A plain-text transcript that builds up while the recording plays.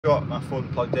got my phone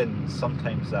plugged in,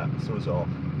 sometimes that throws it off.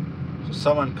 So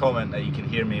someone comment that you can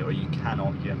hear me or you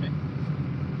cannot hear me.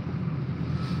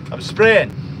 I'm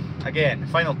spraying again,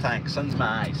 final tank, sun's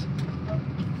my eyes.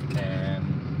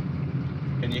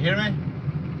 Can you hear me?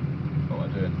 What am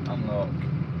I doing? Unlock.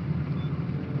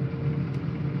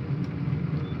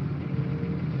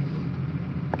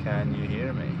 Can you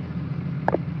hear me?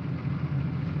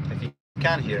 If you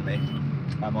can't hear me,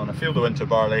 I'm on a field of winter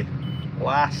barley.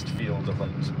 Last field of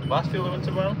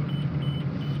winter barley?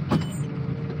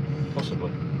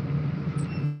 Possibly.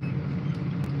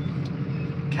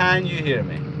 Can you hear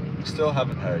me? Still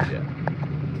haven't heard yet.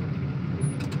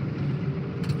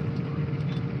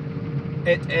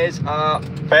 It is a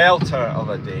belter of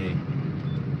a day.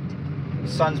 The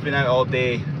sun's been out all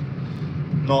day,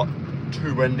 not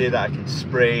too windy that I can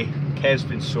spray. Kev's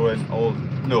been sowing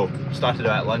started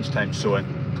out at lunchtime sowing.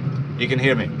 You can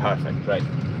hear me? Perfect, right.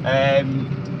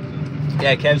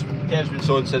 Yeah, Kev's been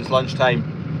sowing since lunchtime.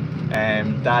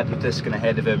 Dad was disking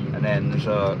ahead of him, and then there's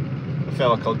a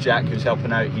fella called Jack who's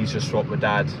helping out. He's just swapped with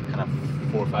Dad kind of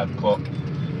 4 or 5 o'clock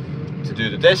to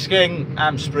do the disking.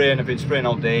 I'm spraying, I've been spraying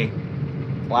all day.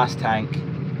 Last tank,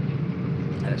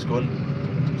 and it's going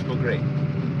great.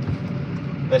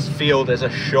 This field is a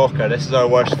shocker. This is our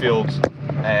worst field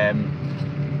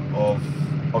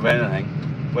of anything,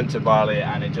 winter barley,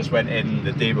 and it just went in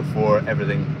the day before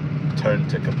everything turned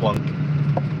to kaplunk.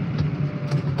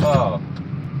 Oh,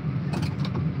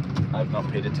 I've not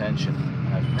paid attention.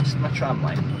 I've missed my tram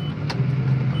line.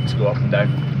 Let's go up and down.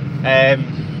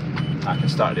 I can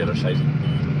start the other side.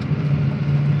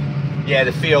 Yeah,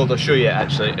 the field, I'll show you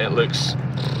actually, it looks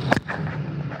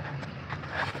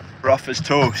rough as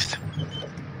toast.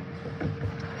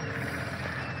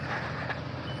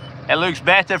 It looks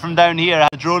better from down here. I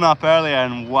had a drone up earlier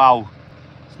and wow,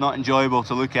 it's not enjoyable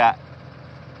to look at.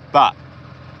 But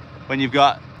when you've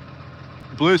got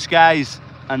blue skies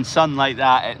and sun like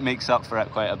that, it makes up for it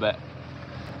quite a bit.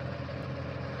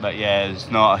 But yeah, there's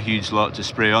not a huge lot to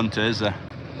spray onto, is there?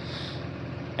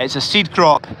 It's a seed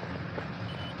crop.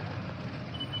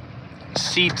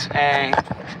 Seed,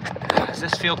 is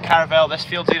this field Caravel? This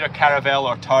field's either Caravel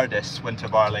or Tardis winter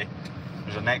barley.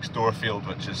 There's a next door field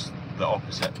which is the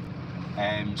opposite.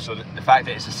 So the fact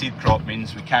that it's a seed crop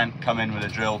means we can't come in with a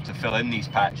drill to fill in these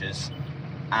patches,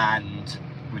 and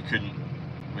we could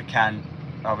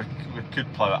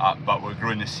plough it up, but we're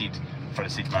growing the seed for the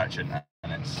seed merchant,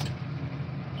 and it's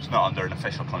not under an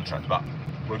official contract, but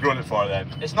we're growing it for them.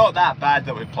 It's not that bad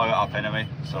that we plough it up anyway,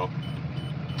 so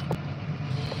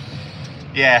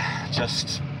yeah,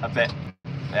 just a bit.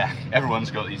 Yeah, everyone's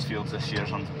got these fields this year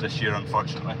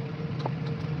unfortunately.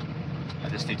 I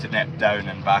just need to nip down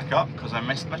and back up because I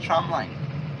missed my tram line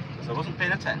because I wasn't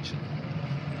paying attention.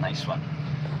 Nice one.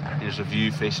 Here's a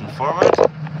view facing forward.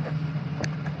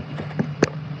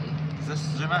 Does this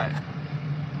zoom out?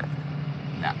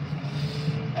 Nah.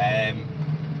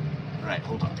 Right,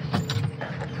 hold on.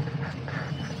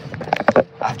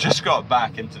 I've just got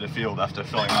back into the field after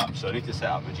filling up, so I need to set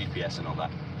up my GPS and all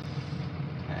that.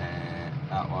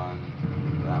 That one,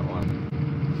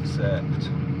 except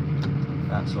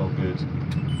that's all good.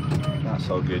 That's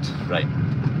all good. Right,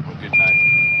 we're good now.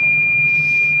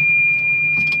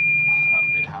 That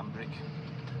would be the handbrake.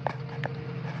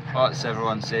 What's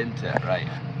everyone saying to it? Right.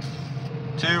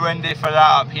 Too windy for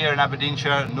that up here in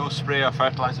Aberdeenshire. No spray or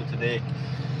fertiliser today.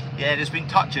 Yeah, there's been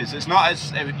touches. It's not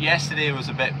as yesterday was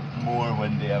a bit more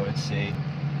windy, I would say.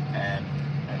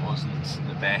 It wasn't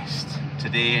the best.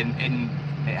 Today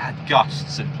it had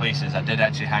gusts in places. I did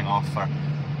actually hang off for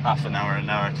half an hour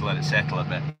to let it settle a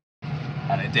bit,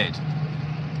 and it did.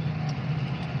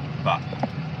 But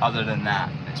other than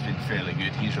that, it's been fairly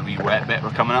good. Here's a wee wet bit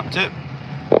we're coming up to.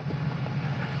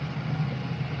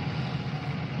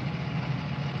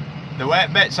 The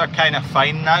wet bits are kind of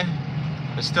fine now.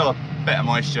 There's still a bit of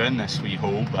moisture in this wee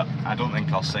hole, but I don't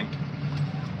think I'll sink.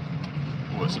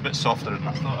 Oh, it's a bit softer than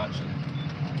I thought actually.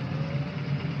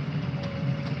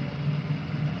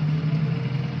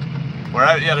 We're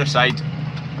out the other side.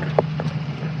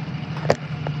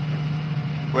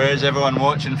 Where's everyone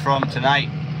watching from tonight?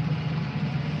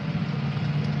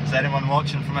 Is anyone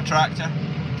watching from a tractor?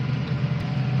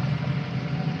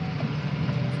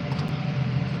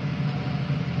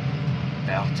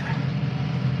 Belter.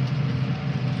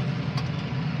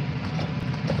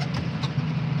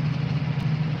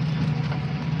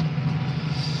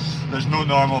 There's no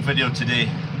normal video today.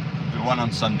 We do one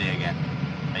on Sunday again.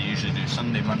 I usually do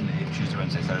Sunday, Monday, Tuesday,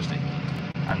 Wednesday, Thursday.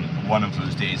 And one of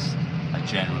those days I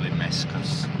generally miss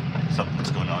because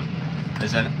something's going on.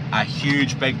 There's a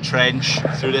huge big trench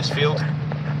through this field.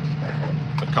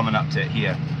 We're coming up to it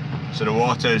here. So the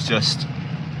water is just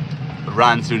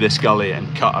ran through this gully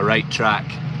and cut a right track.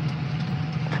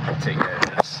 I'll take it out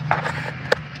of this,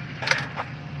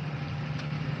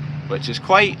 which is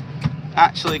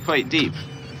actually quite deep.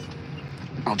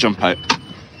 I'll jump out.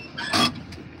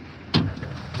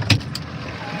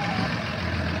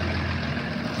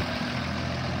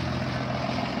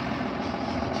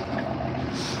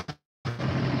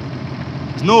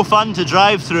 It's no fun to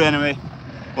drive through anyway.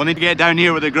 We'll need to get down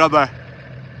here with the grubber.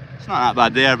 It's not that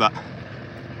bad there, but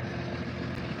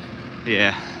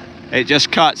yeah, it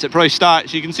just cuts. It probably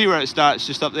starts, you can see where it starts,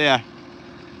 just up there.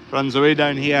 Runs away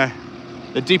down here.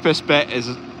 The deepest bit is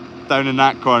down in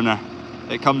that corner.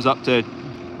 It comes up to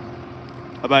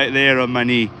about there on my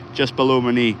knee, just below my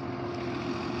knee.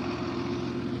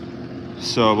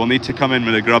 So we'll need to come in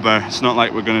with a grubber. It's not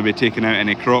like we're going to be taking out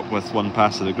any crop with one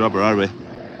pass of the grubber, are we?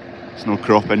 There's no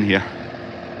crop in here.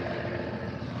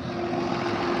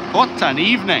 What an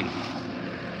evening!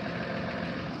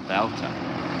 Delta.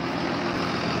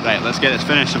 Right, let's get this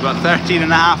finished. I've got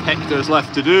 13.5 hectares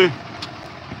left to do.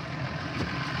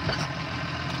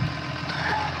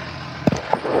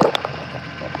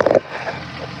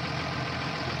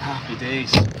 Happy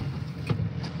days.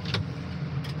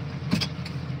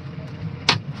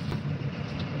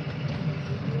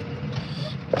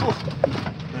 Oh,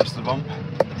 there's the bump.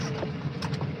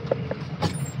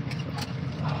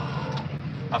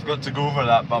 I've got to go over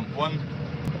that bump. 1,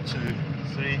 2,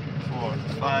 3, 4,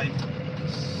 5,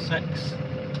 6,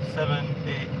 7,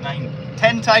 8, 9,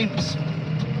 10 times.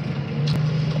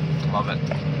 Love it.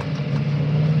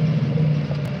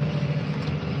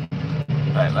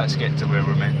 Right, let's get to where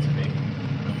we're meant to be.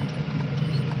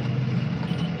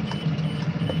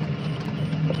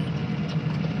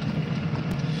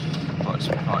 Lots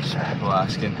of people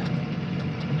asking,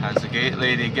 has the gate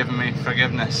lady given me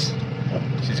forgiveness?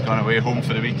 She's gone away home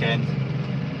for the weekend.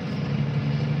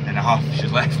 In a huff,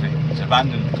 she's left me. She's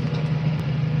abandoned me.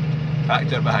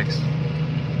 Packed her bags.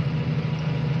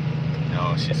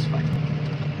 No, she's fine.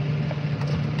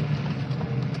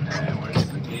 Where's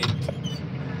the gate?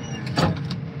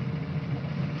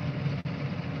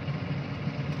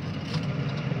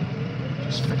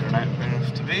 Just figuring out where I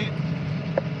have to be.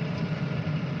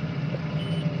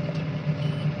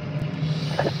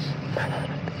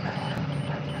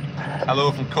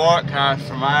 Hello from Cork,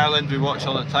 from Ireland, we watch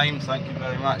all the time. Thank you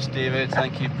very much, David.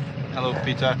 Thank you. Hello,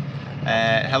 Peter.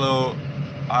 Hello,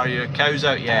 are your cows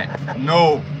out yet?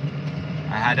 No!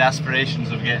 I had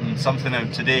aspirations of getting something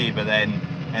out today, but then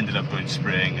ended up going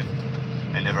spraying and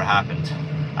it never happened.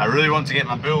 I really want to get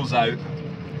my bulls out,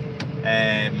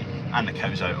 and the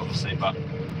cows out obviously, but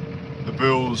the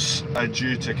bulls are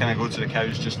due to kind of go to the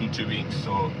cows just in 2 weeks,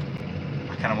 so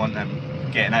I kind of want them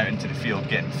getting out into the field,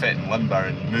 getting fit and limber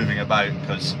and moving about,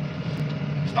 because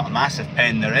it's not a massive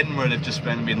pen they're in where they've just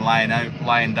been lying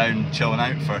down, chilling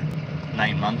out for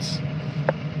 9 months.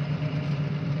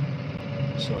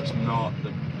 So it's not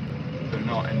they're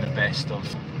not in the best of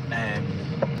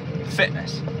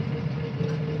fitness.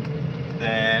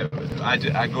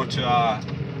 I go to a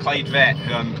Clyde vet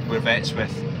who we're vets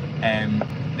with.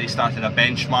 They started a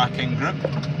benchmarking group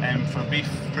for beef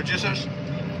producers.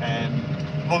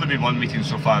 Only been one meeting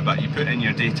so far, but you put in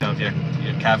your data of your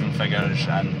calving figures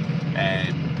and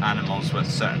animals with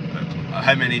certain,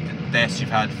 how many deaths you've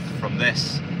had from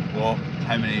this,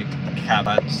 how many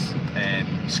calves,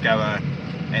 scour,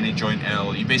 any joint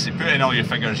ill. You basically put in all your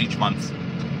figures each month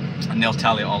and they'll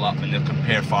tally it all up and they'll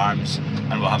compare farms,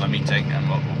 and we'll have a meeting and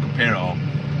we'll compare it all.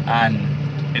 And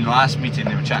in the last meeting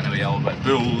they were chatting to me all about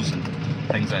bulls and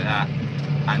things like that,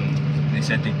 and they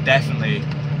said they definitely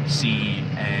see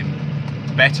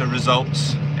better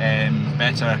results,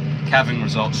 better calving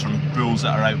results from bulls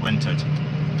that are outwintered.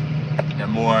 They're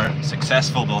more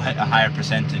successful, they'll hit a higher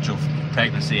percentage of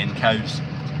pregnancy in cows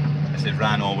if they've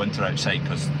ran all winter outside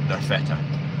because they're fitter.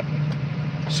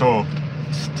 So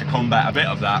to combat a bit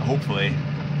of that, hopefully,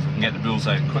 if we can get the bulls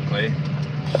out quickly,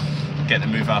 get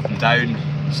them move up and down.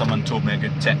 Someone told me a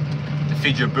good tip, to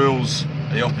feed your bulls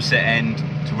at the opposite end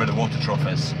to where the water trough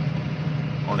is,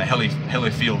 on a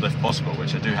hilly field if possible,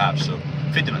 which I do have, so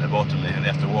feed them at the bottom there and they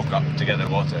have to walk up to get their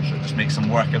water, so it just makes them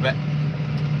work a bit.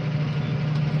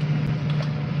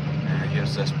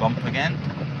 Here's this bump again.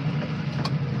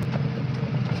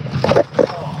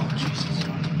 Oh, Jesus.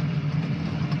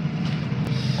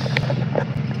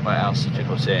 What else did you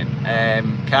go saying?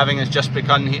 Calving has just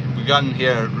begun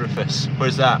here, Rufus.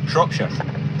 Where's that? Shropshire.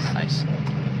 Nice.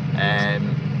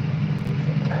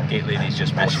 Gate lady's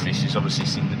just messaged me, she's obviously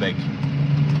seen the big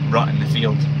rut in the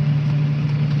field.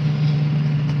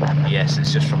 Yes,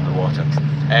 it's just from the water.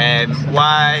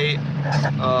 Why?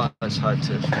 Oh, it's hard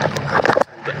to.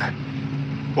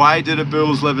 Why do the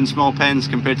bulls live in small pens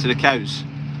compared to the cows?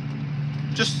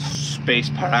 Just space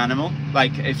per animal.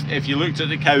 Like if you looked at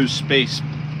the cow's space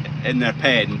in their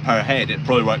pen per head, it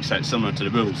probably works out similar to the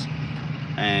bulls.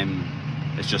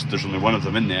 It's just there's only one of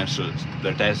them in there, so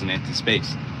they're designated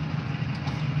space.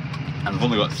 And we've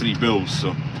only got 3 bulls,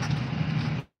 so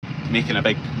making a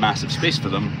big massive space for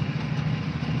them,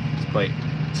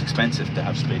 it's expensive to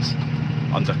have space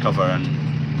undercover, and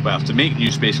well, to make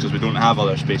new space, because we don't have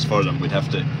other space for them, we'd have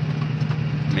to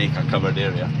make a covered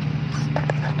area.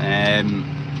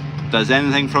 Does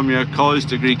anything from your college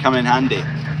degree come in handy?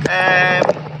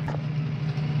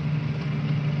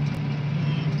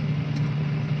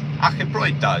 It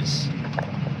probably does,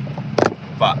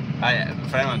 but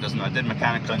for anyone who doesn't know, I did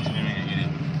mechanical engineering at uni.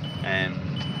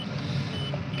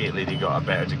 Gate lady got a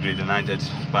better degree than I did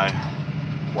by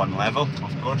 1 level,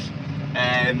 of course.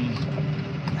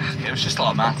 It was just a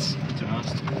lot of maths, to be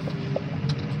honest.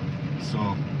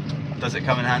 So, does it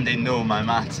come in handy? No, my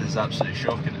maths is absolutely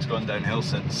shocking. It's gone downhill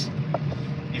since.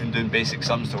 Even doing basic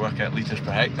sums to work out litres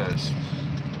per hectare is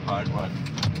hard work.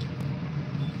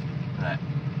 Right,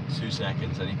 2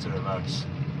 seconds, I need to reverse.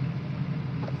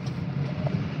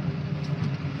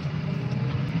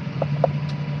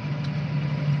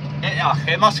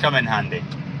 It must come in handy.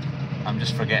 I'm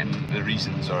just forgetting the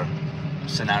reasons or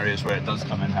scenarios where it does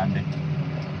come in handy.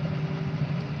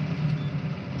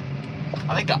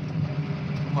 I think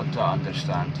what do I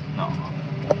understand? No.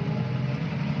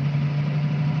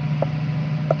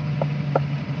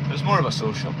 It was more of a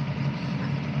social.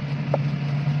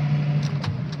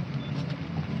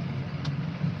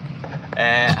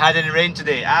 Had any rain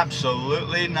today?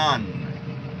 Absolutely none.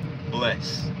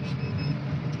 Bliss.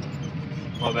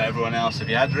 What about everyone else? Have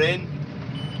you had rain?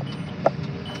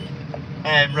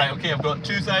 Right, okay, I've got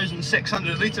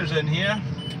 2,600 litres in here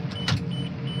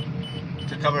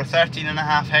to cover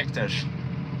 13.5 hectares.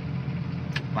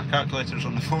 My calculator's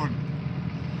on the phone.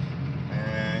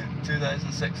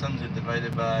 2,600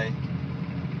 divided by...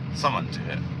 Someone do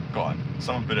it. Go on,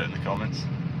 someone put it in the comments.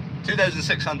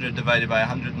 2,600 divided by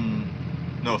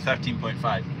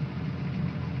 13.5.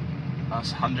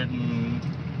 That's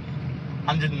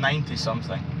 190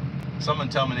 something. Someone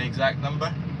tell me the exact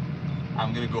number.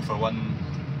 I'm going to go for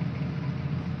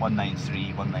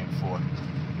 193, 194.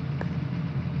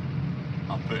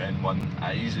 I'll put in one.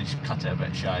 I usually cut it a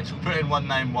bit shy, so put in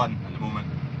 191 at the moment.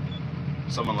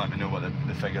 Someone let me know what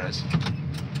the figure is.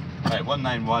 Right,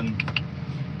 191,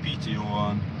 PTO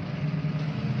on.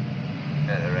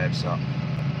 Get the revs up.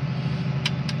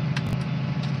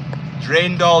 It's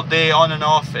rained all day on and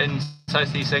off in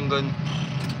southeast England.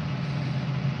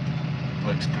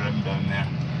 Looks grim down there.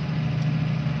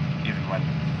 Even when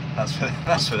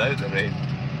that's without the rain.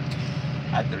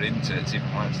 Add the rain to it, it's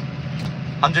even worse.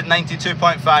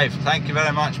 192.5. Thank you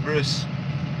very much, Bruce.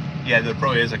 Yeah, there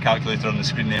probably is a calculator on the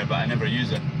screen there, but I never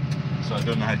use it, so I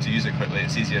don't know how to use it quickly.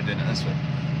 It's easier doing it this way.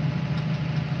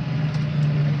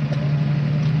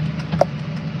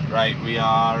 Right, we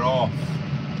are off.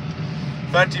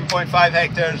 13.5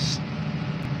 hectares.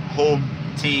 Home,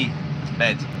 tea,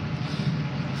 bed.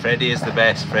 Freddie is the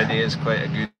best. Freddie is quite a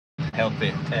good,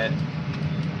 healthy,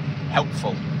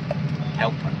 helpful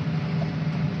helper.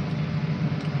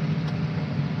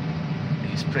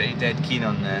 He's pretty dead keen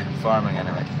on farming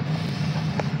anyway.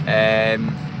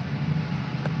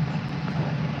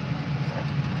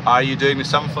 Are you doing the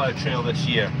sunflower trail this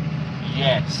year?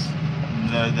 Yes.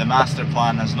 The master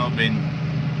plan has not been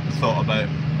thought about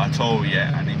at all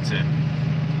yet. I need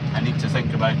to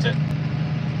think about it.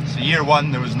 So year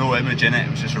 1 there was no image in it,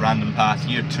 it was just a random path.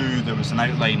 Year 2 there was an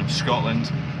outline of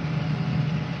Scotland,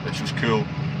 which was cool.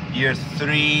 Year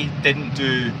 3 didn't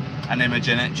do an image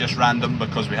in it, just random,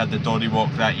 because we had the Doddy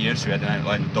walk that year, so we had an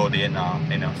outline of Doddy in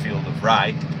a field of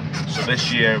rye. So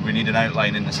this year we need an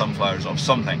outline in the sunflowers of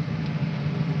something.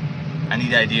 I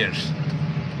need ideas.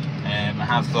 I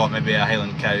have thought maybe a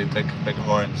Highland cow, big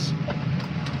horns.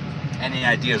 Any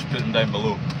ideas, put them down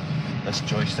below. This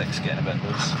joystick's getting a bit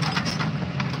loose.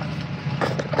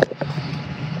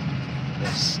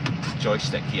 This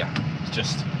joystick here, it's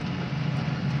just...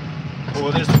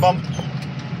 Oh, there's the bump.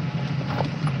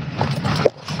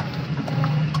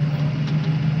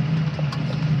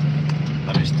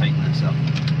 Let me just tighten this up.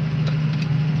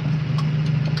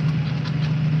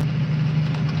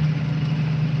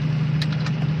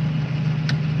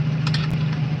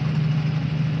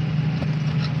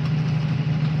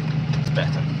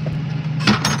 Better.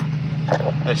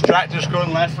 This tractor's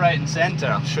going left, right and centre.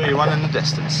 I'll show you one in the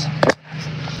distance.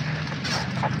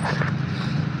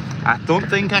 I don't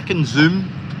think I can zoom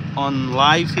on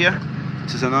live here,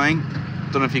 which is annoying.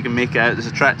 Don't know if you can make it out. There's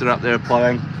a tractor up there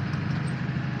ploughing.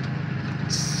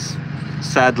 It's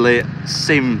sadly,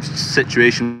 same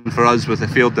situation for us with the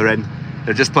field they're in.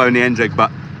 They're just ploughing the end rig, but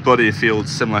body of field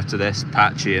similar to this,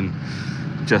 patchy, and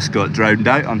just got drowned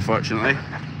out, unfortunately.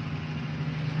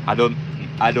 I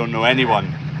don't know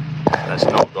anyone that's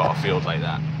not got a field like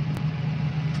that.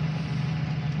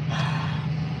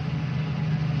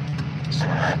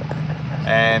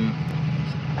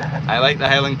 I like the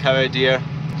Highland cow deer.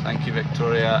 Thank you,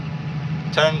 Victoria.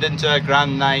 Turned into a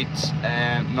grand night,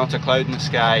 not a cloud in the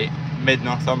sky,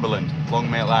 mid-Northumberland. Long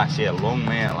may it last, yeah, long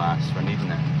may it last. We're needing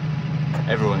it.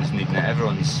 Everyone's needing it,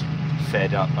 everyone's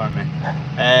fed up, aren't we?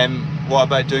 What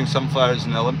about doing sunflowers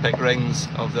in the Olympic rings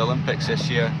of the Olympics this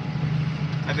year?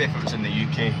 Maybe if it was in the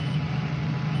UK.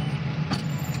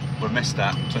 We missed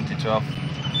that, 2012.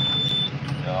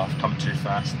 Oh, I've come too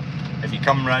fast. If you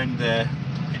come round if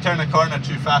you turn the corner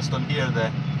too fast on here,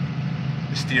 the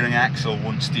steering axle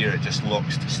won't steer, it just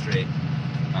locks to straight.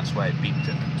 That's why it beeped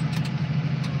it.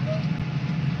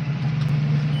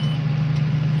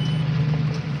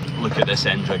 Look at this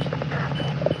end rig.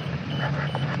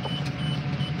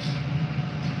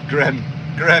 Grim,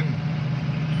 grim.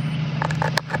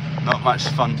 Not much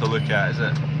fun to look at, is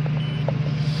it?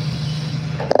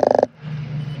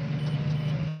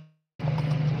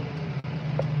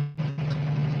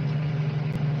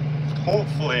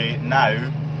 Hopefully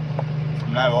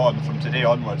from today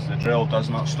onwards, the drill does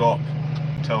not stop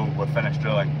until we're finished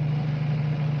drilling.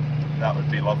 That would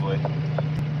be lovely.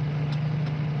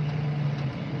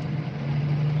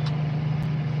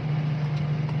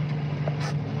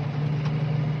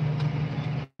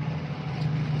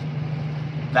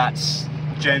 That's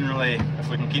generally, if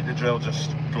we can keep the drill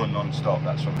just going non-stop,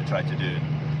 that's what we try to do.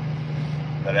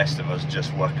 The rest of us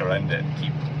just work around it and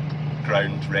keep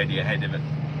ground ready ahead of it.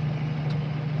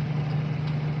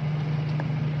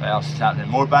 What else is happening?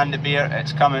 More bandit beer,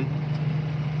 it's coming.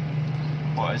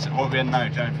 What is it? What are we in now?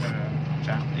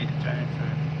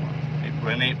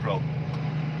 We're in April.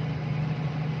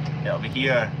 It'll be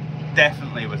here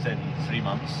definitely within 3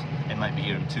 months. It might be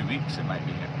here in 2 weeks, it might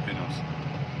be here, who knows.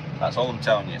 That's all I'm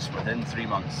telling you, it's within 3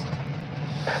 months.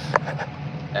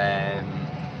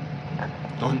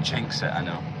 Don't jinx it, I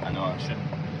know I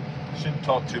shouldn't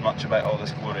talk too much about all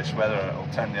this glorious weather, it'll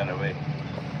turn the other way.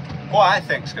 What I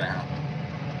think's going to happen,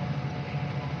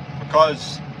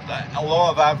 because a law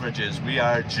of averages, we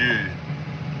are due,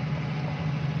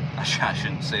 I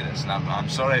shouldn't say this, and I'm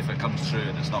sorry if it comes true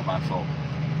and it's not my fault,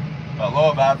 but law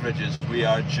of averages, we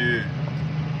are due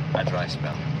a dry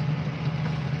spell.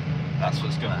 That's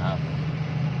what's going to happen.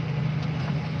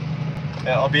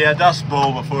 It'll be a dust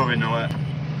bowl before we know it.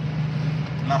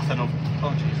 Nothing will...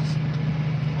 Oh Jesus.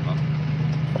 Hold on.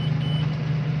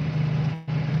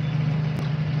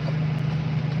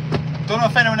 Don't know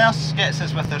if anyone else gets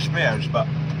this with their sprayers, but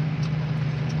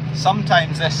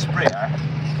sometimes this sprayer,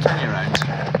 turn you around.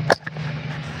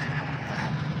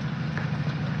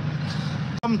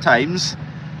 Sometimes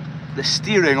the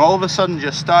steering all of a sudden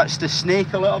just starts to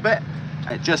snake a little bit.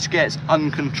 It just gets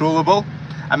uncontrollable.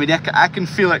 I mean, I can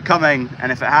feel it coming,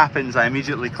 and if it happens, I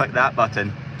immediately click that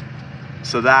button.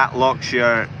 So that locks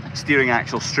your steering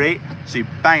axle straight. So you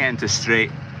bang it into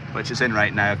straight, which is in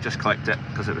right now. I've just clicked it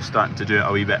because it was starting to do it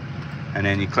a wee bit. And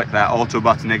then you click that auto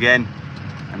button again,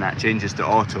 and that changes to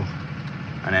auto.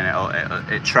 And then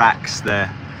it tracks the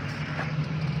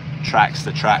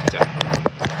tractor.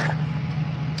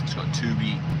 It's got two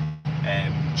wee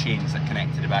chains that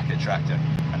connect to the back of the tractor,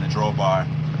 and the drawbar,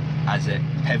 as it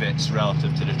pivots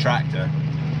relative to the tractor,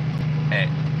 it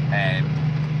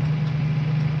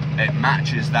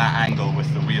matches that angle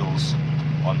with the wheels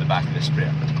on the back of the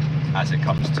sprayer as it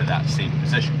comes to that same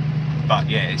position. But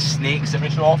yeah, it snakes every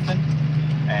so often.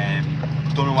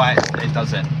 Don't know why it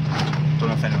does it. Don't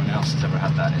know if anyone else has ever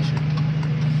had that issue.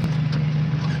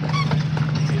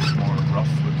 Here's more rough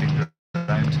looking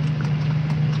ground.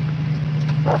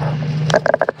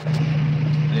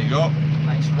 There you go,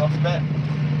 nice rough bit.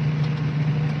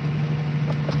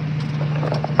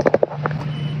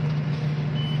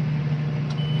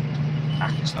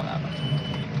 It's not that bad.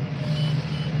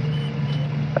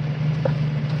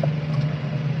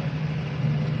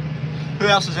 Who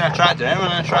else is in a tractor?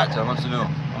 Anyone in a tractor wants to know.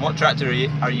 And what tractor are you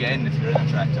in if you're in a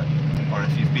tractor? Or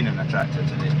if you've been in a tractor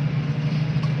today?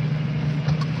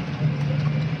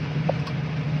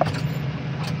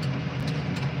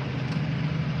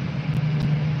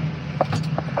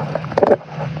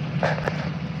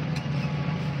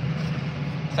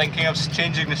 Thinking of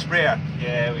changing the sprayer.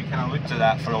 Yeah, we kind of looked at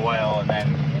that for a while and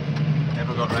then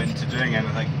never got round to doing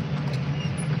anything.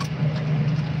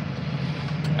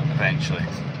 Eventually.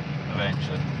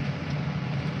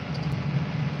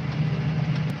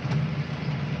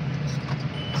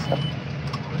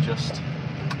 We're just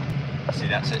See,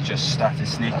 that's it, just started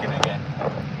snaking again.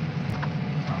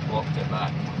 I blocked it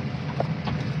back.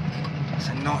 It's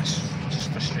a knot, it's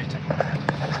just frustrating.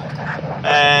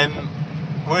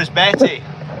 Where's Betty?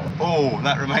 Oh,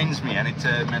 that reminds me, I need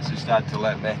to message Dad to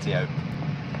let Betty out.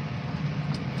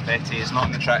 Betty is not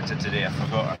in the tractor today, I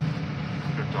forgot her.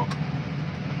 Good dog.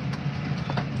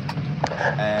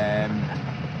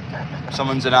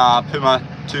 Someone's in a Puma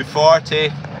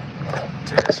 240.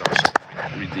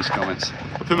 Read these comments.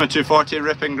 A Puma 240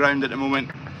 ripping ground at the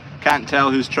moment. Can't tell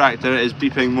whose tractor it is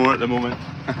beeping more at the moment.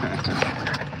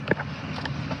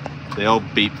 They all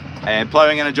beep.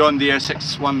 Ploughing in a John Deere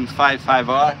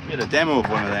 6155R. We had a demo of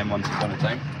one of them once upon a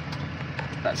time.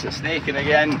 That's it snaking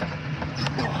again.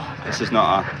 Oh, this is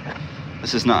not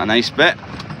a nice bit.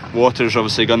 Water's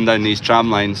obviously gone down these tram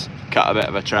lines, cut a bit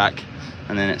of a track,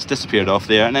 and then it's disappeared off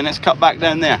there, and then it's cut back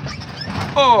down there.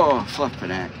 Oh, flipping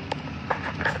heck.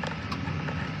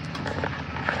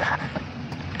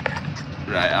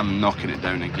 Right, I'm knocking it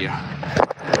down a gear.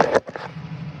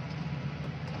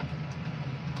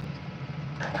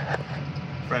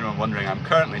 For anyone wondering, I'm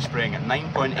currently spraying at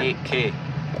 9.8k.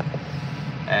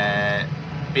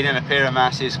 Been in a pair of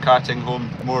masses, carting home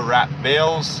more wrapped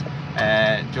bales.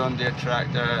 John Deere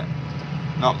tractor,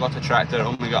 not got a tractor,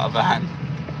 only got a van.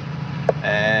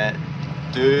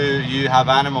 Do you have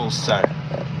animals, sir?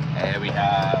 We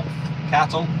have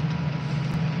cattle,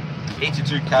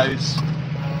 82 cows,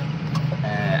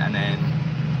 and then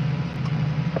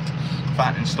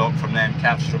fattening stock from them,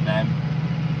 calves from them.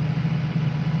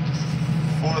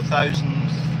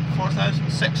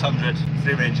 4,600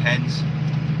 free range hens,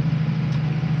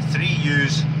 3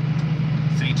 ewes,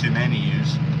 3 too many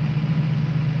ewes,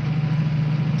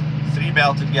 3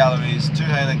 belted Galloways, 2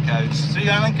 Highland cows, 3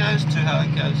 Highland cows, 2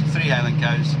 Highland cows, 3 Highland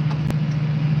cows.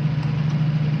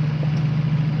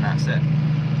 And that's it.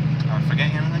 Am I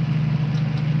forgetting anything?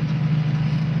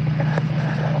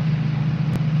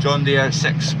 John Deere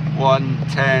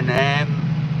 6110M,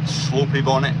 slopey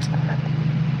bonnet.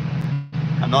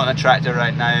 I'm not in a tractor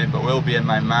right now, but will be in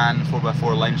my man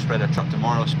 4x4 lime spreader truck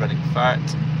tomorrow, spreading fat.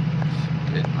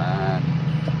 Good man.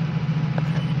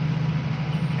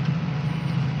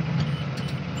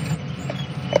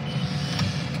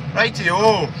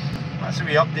 Rightio, that's a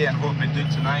wee update on what we've been doing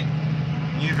tonight.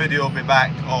 New video will be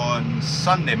back on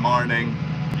Sunday morning,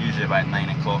 usually about 9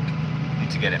 o'clock.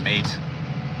 Need to get it made.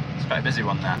 It's quite a busy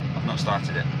one that. I've not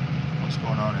started it. What's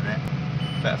going on in it?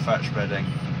 Bit of fat spreading.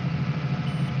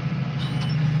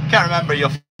 Can't remember,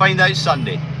 you'll find out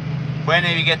Sunday. When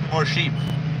are you getting more sheep?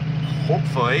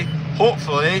 Hopefully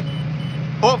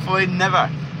never.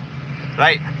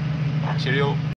 Right, cheerio.